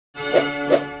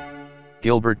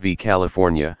Gilbert v.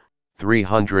 California,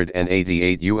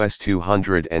 388 U.S.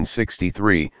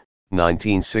 263,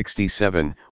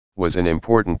 1967, was an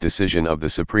important decision of the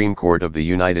Supreme Court of the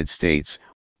United States,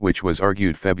 which was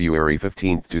argued February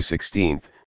 15 to 16,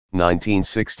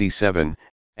 1967,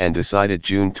 and decided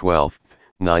June 12,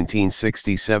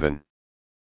 1967.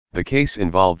 The case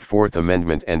involved Fourth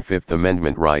Amendment and Fifth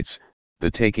Amendment rights, the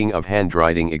taking of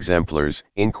handwriting exemplars,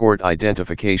 in-court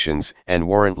identifications, and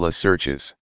warrantless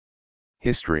searches.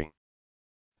 History.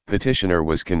 Petitioner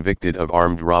was convicted of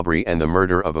armed robbery and the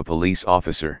murder of a police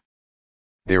officer.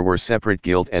 There were separate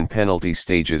guilt and penalty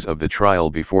stages of the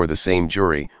trial before the same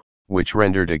jury, which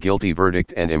rendered a guilty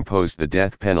verdict and imposed the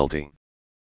death penalty.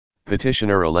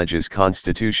 Petitioner alleges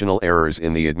constitutional errors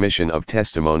in the admission of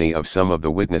testimony of some of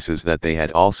the witnesses that they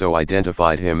had also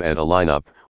identified him at a lineup,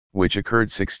 which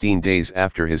occurred 16 days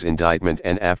after his indictment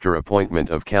and after appointment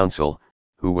of counsel,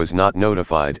 who was not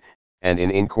notified, and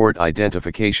in court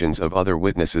identifications of other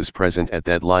witnesses present at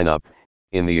that lineup,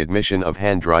 in the admission of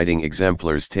handwriting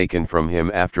exemplars taken from him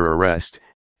after arrest,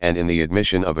 and in the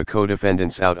admission of a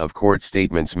co-defendant's out-of-court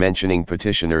statements mentioning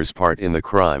petitioner's part in the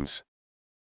crimes,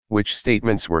 which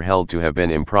statements were held to have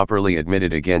been improperly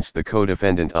admitted against the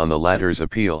co-defendant on the latter's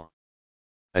appeal.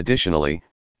 Additionally,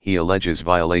 he alleges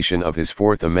violation of his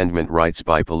Fourth Amendment rights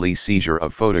by police seizure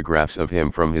of photographs of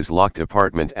him from his locked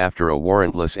apartment after a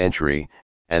warrantless entry,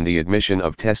 and the admission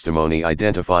of testimony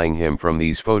identifying him from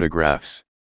these photographs.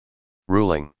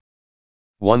 Ruling.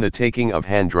 1. The taking of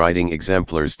handwriting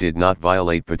exemplars did not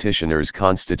violate petitioner's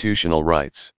constitutional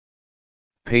rights.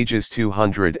 Pages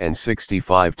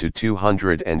 265 to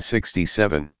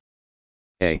 267.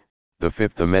 A. The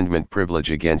Fifth Amendment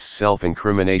privilege against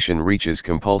self-incrimination reaches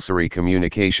compulsory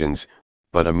communications,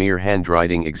 but a mere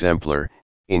handwriting exemplar,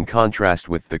 in contrast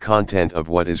with the content of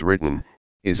what is written,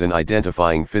 is an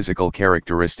identifying physical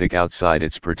characteristic outside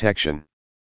its protection.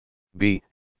 B.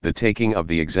 The taking of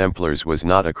the exemplars was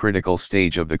not a critical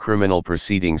stage of the criminal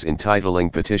proceedings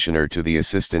entitling petitioner to the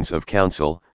assistance of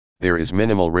counsel. There is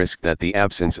minimal risk that the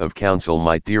absence of counsel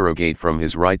might derogate from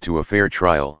his right to a fair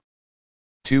trial.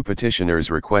 2. Petitioner's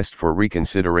request for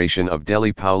reconsideration of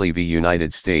Deli Pauli v.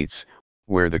 United States,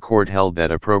 where the court held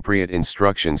that appropriate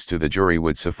instructions to the jury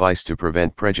would suffice to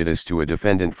prevent prejudice to a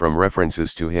defendant from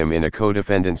references to him in a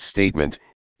co-defendant's statement,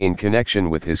 in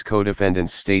connection with his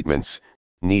co-defendant's statements,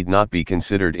 need not be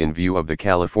considered in view of the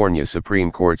California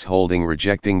Supreme Court's holding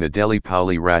rejecting the Deli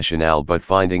Pauli rationale but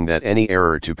finding that any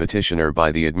error to petitioner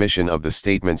by the admission of the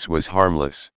statements was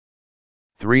harmless.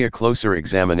 3. A closer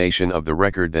examination of the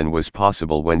record than was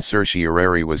possible when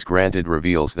certiorari was granted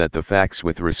reveals that the facts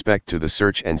with respect to the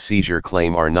search and seizure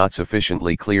claim are not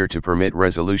sufficiently clear to permit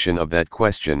resolution of that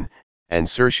question, and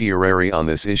certiorari on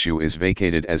this issue is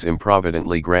vacated as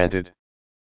improvidently granted.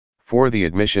 4. The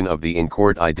admission of the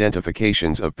in-court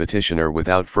identifications of petitioner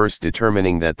without first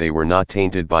determining that they were not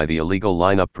tainted by the illegal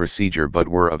lineup procedure but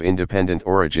were of independent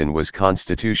origin was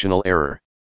constitutional error.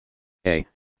 A.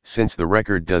 Since the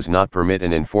record does not permit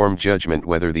an informed judgment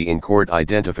whether the in-court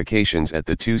identifications at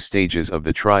the two stages of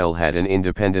the trial had an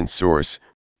independent source,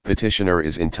 petitioner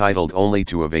is entitled only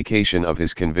to a vacation of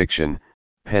his conviction,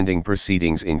 pending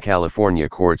proceedings in California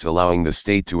courts allowing the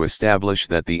state to establish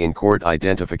that the in-court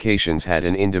identifications had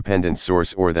an independent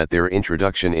source or that their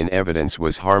introduction in evidence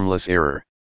was harmless error.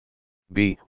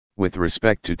 B. With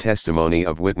respect to testimony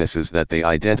of witnesses that they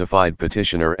identified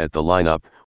petitioner at the lineup,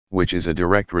 which is a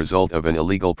direct result of an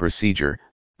illegal procedure,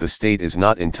 the state is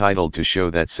not entitled to show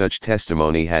that such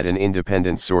testimony had an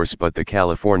independent source, but the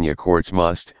California courts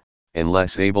must,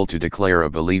 unless able to declare a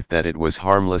belief that it was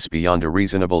harmless beyond a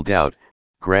reasonable doubt,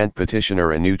 grant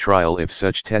petitioner a new trial if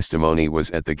such testimony was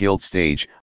at the guilt stage,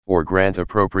 or grant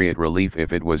appropriate relief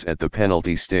if it was at the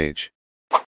penalty stage.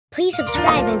 Please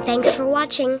subscribe and thanks for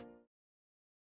watching.